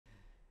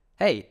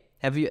Hey,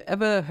 have you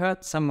ever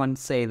heard someone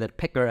say that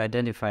packer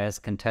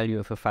identifiers can tell you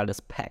if a file is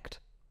packed?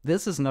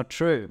 This is not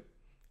true.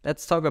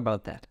 Let's talk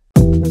about that.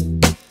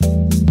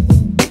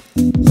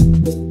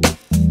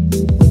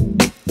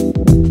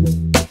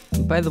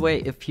 By the way,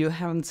 if you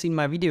haven't seen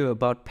my video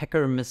about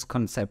packer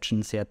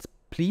misconceptions yet,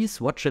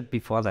 please watch it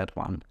before that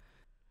one.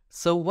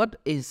 So what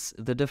is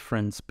the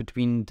difference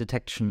between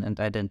detection and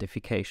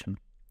identification?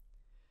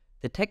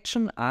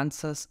 Detection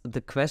answers the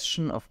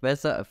question of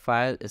whether a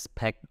file is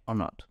packed or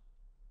not.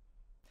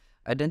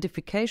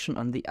 Identification,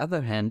 on the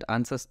other hand,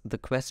 answers the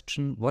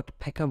question what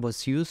packer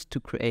was used to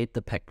create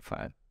the packed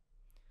file.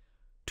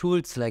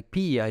 Tools like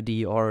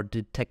PEID or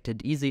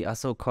Detected Easy are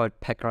so-called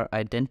packer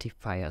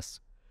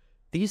identifiers.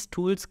 These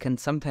tools can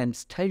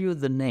sometimes tell you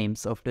the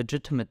names of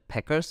legitimate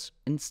packers,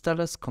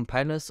 installers,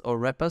 compilers, or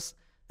wrappers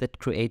that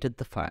created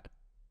the file.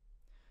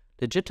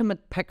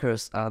 Legitimate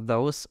packers are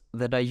those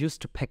that are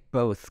used to pack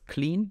both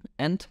clean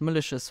and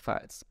malicious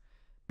files.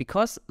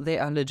 Because they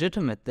are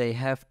legitimate, they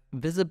have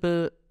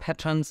visible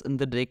patterns in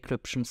the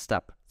decryption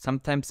stub,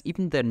 sometimes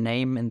even their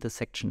name in the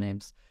section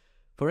names.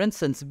 For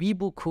instance,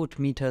 Vibu code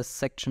meters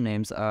section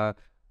names are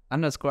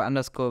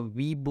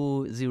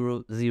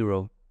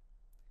 __Vibu00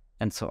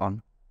 and so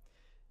on.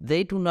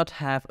 They do not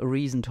have a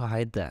reason to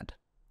hide that.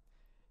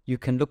 You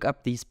can look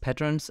up these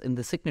patterns in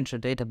the signature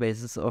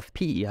databases of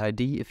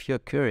PEID if you're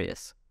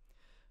curious.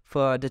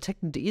 For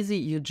Detected Easy,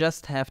 you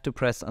just have to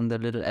press on the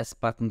little S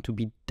button to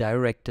be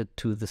directed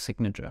to the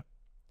signature.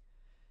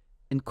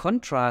 In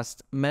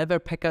contrast,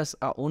 malware packers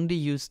are only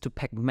used to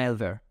pack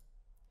malware.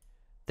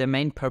 Their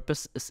main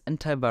purpose is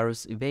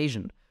antivirus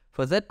evasion.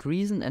 For that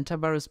reason,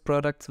 antivirus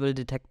products will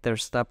detect their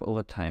stub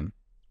over time.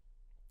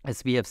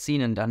 As we have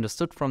seen and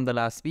understood from the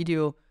last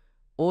video,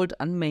 old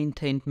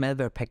unmaintained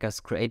malware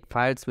packers create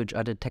files which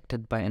are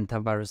detected by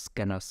antivirus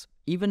scanners,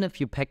 even if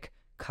you pack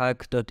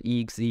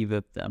calc.exe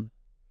with them.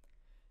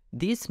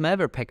 These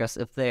malware packers,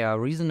 if they are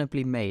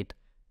reasonably made,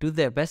 do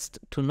their best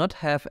to not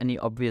have any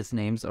obvious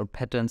names or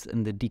patterns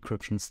in the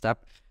decryption stub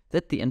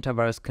that the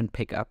antivirus can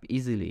pick up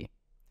easily.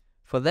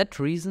 For that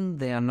reason,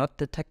 they are not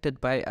detected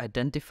by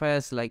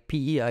identifiers like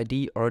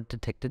PEID or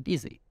Detected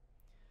Easy.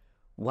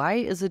 Why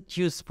is it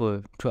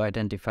useful to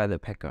identify the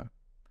packer?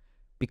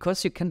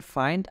 Because you can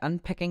find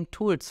unpacking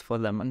tools for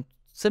them and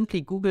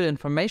simply Google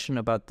information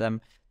about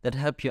them that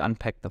help you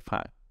unpack the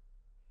file.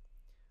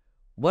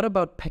 What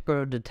about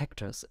packer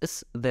detectors?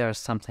 Is there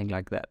something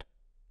like that?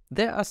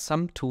 There are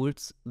some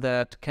tools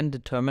that can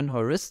determine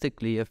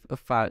heuristically if a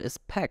file is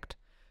packed,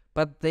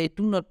 but they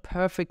do not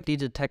perfectly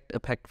detect a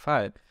packed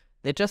file.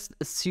 They just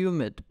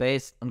assume it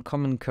based on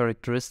common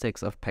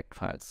characteristics of packed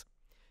files.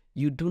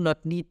 You do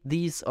not need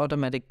these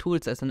automatic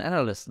tools as an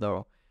analyst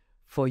though.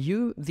 For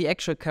you, the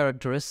actual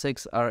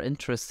characteristics are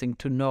interesting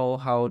to know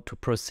how to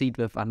proceed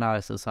with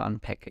analysis or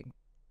unpacking.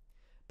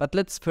 But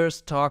let's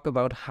first talk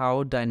about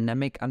how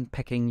dynamic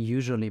unpacking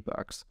usually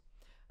works.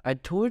 I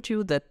told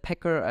you that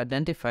packer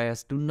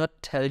identifiers do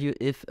not tell you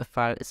if a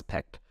file is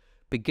packed.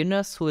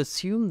 Beginners who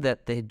assume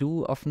that they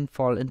do often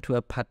fall into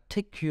a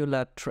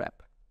particular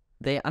trap.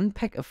 They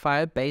unpack a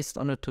file based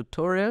on a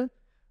tutorial,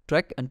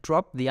 drag and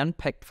drop the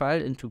unpacked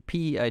file into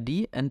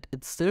PEID, and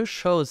it still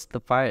shows the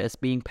file as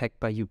being packed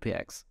by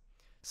UPX.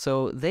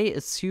 So they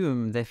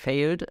assume they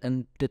failed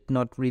and did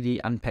not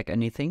really unpack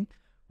anything,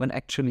 when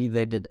actually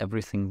they did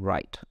everything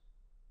right.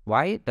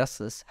 Why does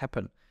this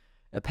happen?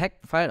 A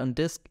packed file on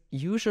disk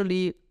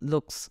usually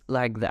looks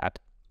like that.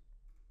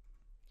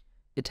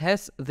 It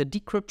has the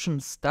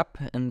decryption stub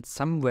and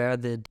somewhere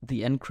the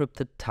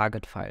encrypted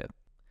target file.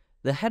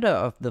 The header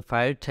of the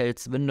file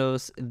tells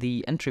Windows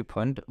the entry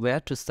point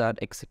where to start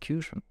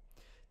execution.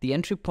 The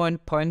entry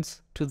point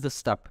points to the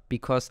stub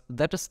because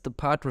that is the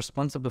part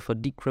responsible for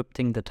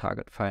decrypting the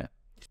target file.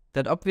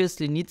 That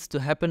obviously needs to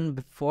happen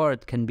before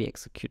it can be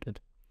executed.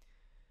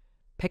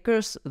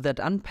 Packers that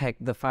unpack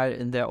the file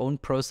in their own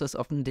process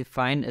often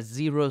define a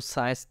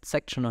zero-sized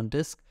section on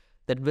disk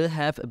that will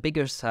have a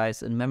bigger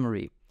size in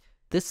memory.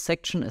 This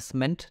section is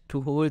meant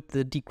to hold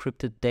the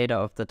decrypted data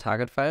of the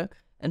target file,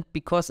 and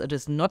because it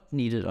is not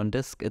needed on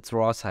disk, its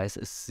raw size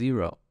is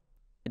 0.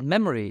 In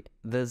memory,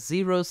 the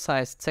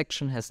zero-sized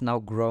section has now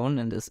grown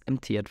and is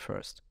empty at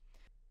first.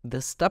 The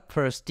stub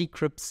first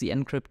decrypts the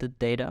encrypted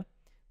data,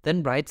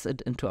 then writes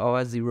it into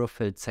our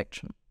zero-filled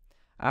section.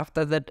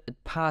 After that,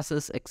 it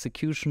passes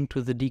execution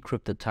to the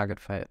decrypted target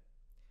file.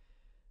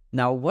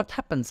 Now, what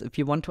happens if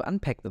you want to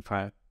unpack the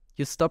file?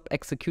 You stop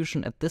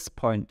execution at this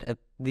point, at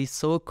the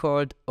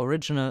so-called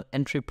original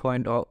entry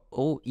point, or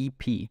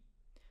OEP.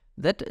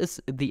 That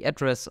is the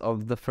address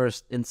of the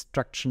first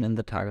instruction in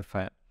the target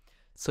file.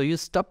 So you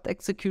stopped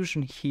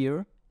execution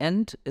here,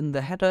 and in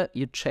the header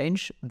you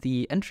change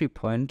the entry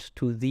point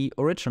to the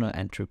original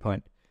entry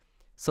point.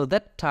 So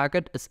that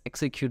target is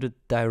executed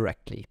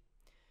directly.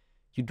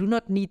 You do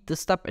not need the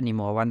stub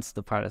anymore once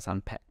the file is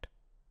unpacked.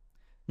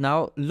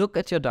 Now look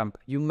at your dump.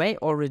 You may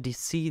already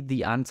see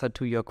the answer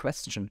to your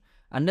question.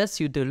 Unless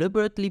you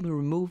deliberately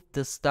remove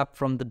the stub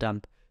from the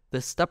dump, the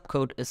stub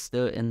code is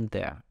still in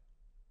there.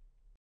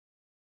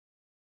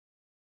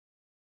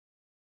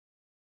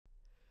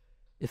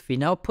 If we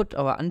now put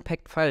our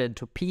unpacked file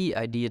into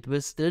PEID, it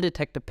will still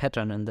detect a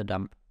pattern in the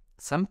dump.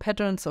 Some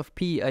patterns of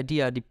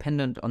PEID are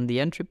dependent on the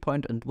entry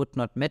point and would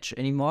not match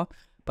anymore,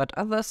 but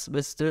others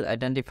will still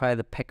identify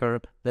the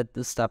packer that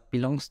the stub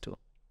belongs to.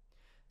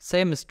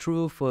 Same is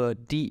true for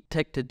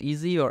Detected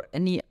Easy or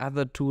any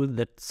other tool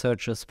that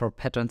searches for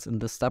patterns in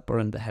the stub or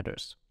in the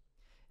headers.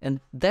 And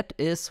that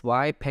is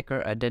why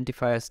packer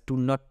identifiers do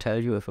not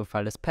tell you if a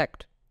file is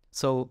packed.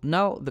 So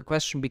now the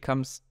question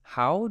becomes,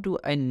 how do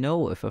I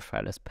know if a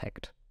file is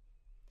packed?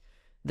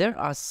 There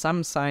are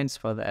some signs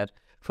for that.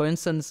 For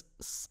instance,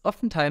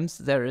 oftentimes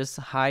there is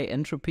high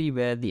entropy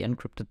where the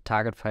encrypted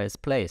target file is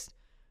placed.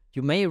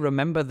 You may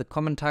remember the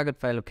common target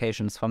file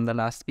locations from the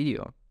last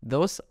video.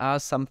 Those are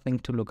something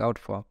to look out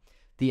for.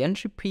 The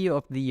entropy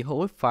of the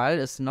whole file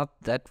is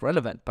not that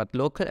relevant, but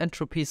local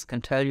entropies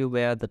can tell you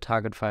where the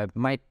target file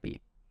might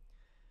be.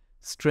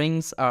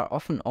 Strings are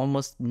often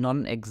almost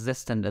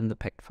non-existent in the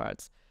packed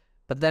files.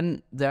 But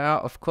then there are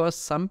of course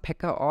some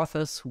packer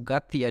authors who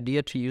got the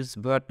idea to use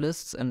word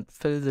lists and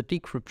fill the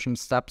decryption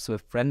stubs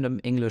with random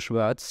English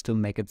words to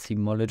make it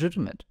seem more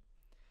legitimate.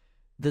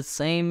 The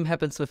same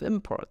happens with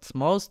imports.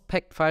 Most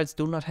packed files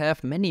do not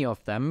have many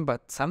of them,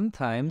 but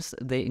sometimes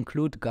they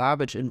include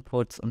garbage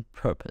inputs on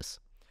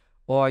purpose.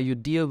 Or you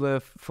deal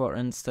with, for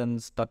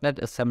instance, .NET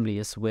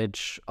assemblies,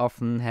 which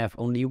often have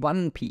only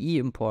one PE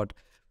import,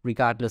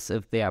 regardless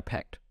if they are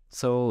packed.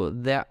 So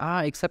there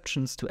are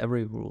exceptions to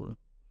every rule.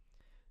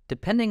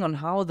 Depending on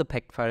how the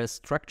packed file is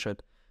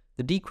structured,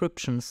 the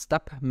decryption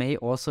stub may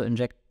also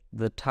inject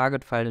the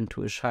target file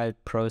into a child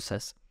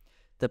process.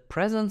 The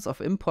presence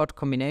of import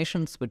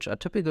combinations which are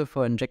typical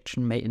for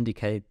injection may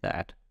indicate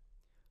that.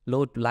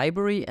 Load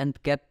library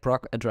and get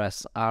proc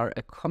address are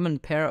a common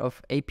pair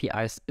of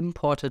APIs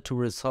imported to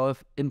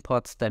resolve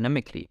imports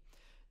dynamically.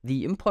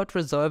 The import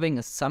resolving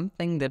is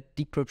something that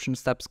decryption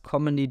stubs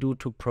commonly do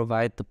to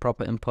provide the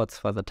proper imports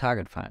for the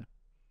target file.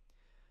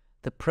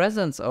 The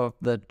presence of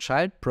the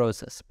child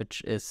process,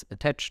 which is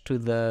attached to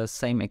the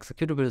same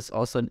executable, is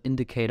also an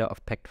indicator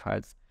of packed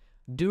files.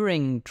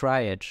 During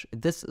triage,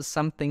 this is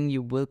something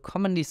you will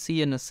commonly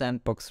see in a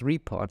sandbox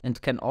report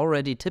and can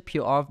already tip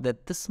you off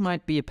that this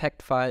might be a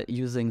packed file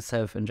using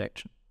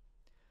self-injection.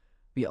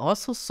 We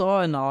also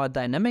saw in our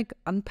dynamic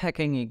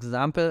unpacking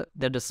example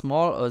that a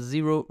small or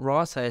zero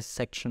raw size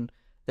section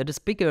that is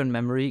bigger in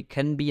memory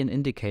can be an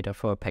indicator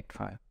for a packed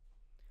file.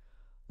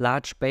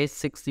 Large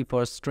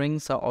base64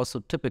 strings are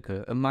also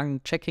typical.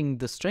 Among checking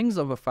the strings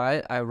of a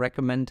file, I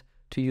recommend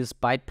to use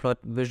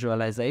byteplot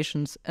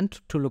visualizations and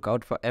to look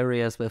out for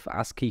areas with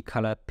ASCII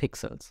colored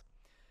pixels.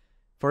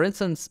 For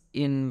instance,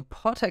 in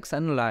Portex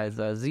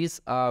Analyzer,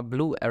 these are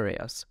blue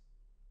areas.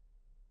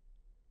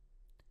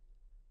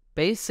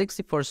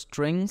 Base64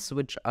 strings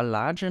which are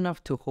large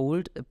enough to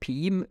hold a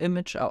PE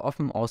image are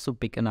often also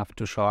big enough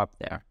to show up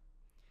there.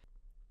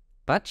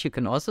 But you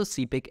can also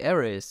see big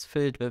arrays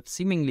filled with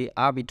seemingly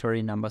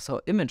arbitrary numbers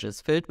or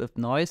images filled with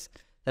noise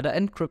that are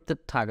encrypted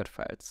target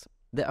files.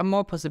 There are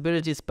more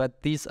possibilities,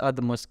 but these are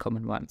the most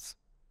common ones.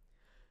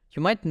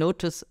 You might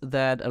notice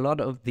that a lot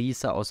of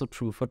these are also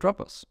true for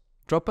droppers.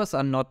 Droppers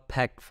are not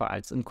packed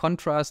files. In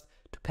contrast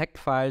to packed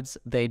files,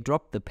 they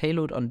drop the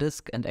payload on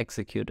disk and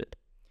execute it.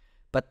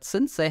 But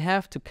since they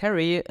have to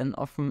carry an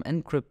often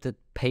encrypted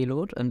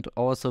payload and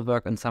also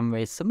work in some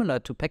ways similar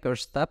to packer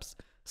stubs,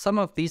 some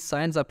of these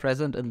signs are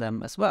present in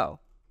them as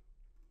well.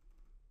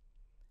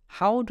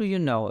 How do you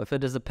know if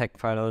it is a packed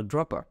file or a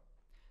dropper?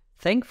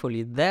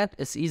 Thankfully, that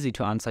is easy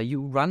to answer.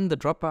 You run the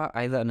dropper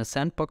either in a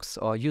sandbox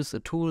or use a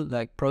tool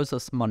like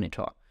Process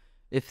Monitor.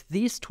 If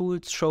these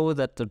tools show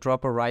that the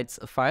dropper writes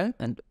a file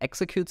and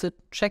executes it,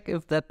 check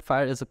if that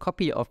file is a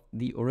copy of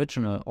the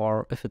original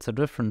or if it's a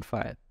different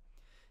file.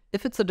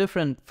 If it's a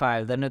different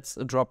file, then it's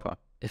a dropper.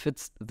 If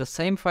it's the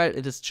same file,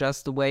 it is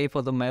just a way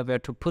for the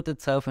malware to put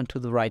itself into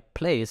the right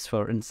place,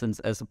 for instance,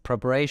 as a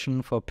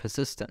preparation for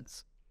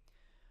persistence.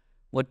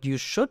 What you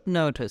should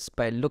notice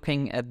by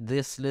looking at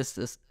this list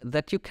is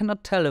that you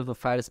cannot tell if a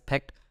file is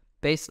packed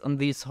based on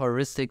these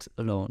heuristics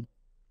alone.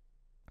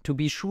 To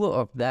be sure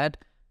of that,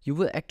 you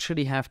will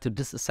actually have to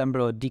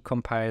disassemble or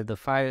decompile the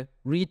file,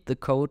 read the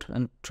code,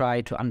 and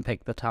try to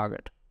unpack the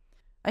target.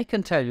 I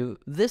can tell you,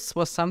 this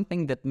was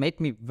something that made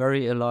me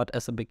worry a lot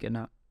as a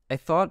beginner. I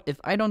thought, if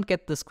I don't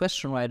get this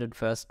question right at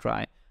first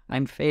try,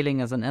 I'm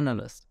failing as an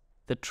analyst.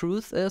 The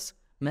truth is,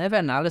 malware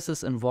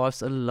analysis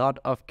involves a lot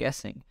of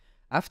guessing.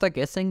 After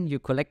guessing, you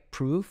collect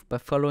proof by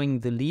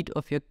following the lead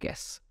of your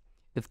guess.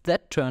 If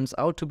that turns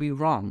out to be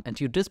wrong and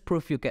you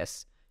disprove your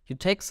guess, you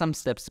take some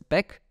steps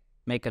back,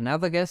 make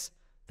another guess,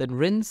 then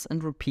rinse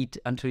and repeat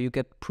until you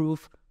get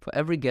proof for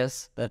every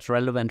guess that's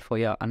relevant for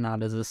your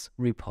analysis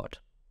report.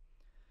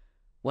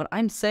 What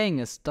I'm saying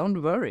is,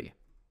 don't worry.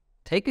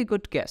 Take a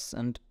good guess,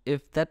 and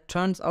if that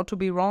turns out to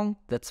be wrong,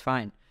 that's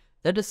fine.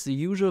 That is the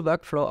usual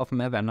workflow of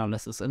malware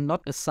analysis and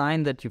not a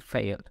sign that you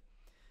failed.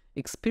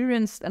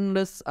 Experienced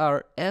analysts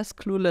are as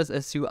clueless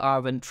as you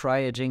are when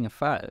triaging a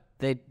file.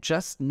 They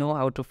just know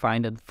how to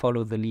find and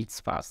follow the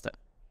leads faster.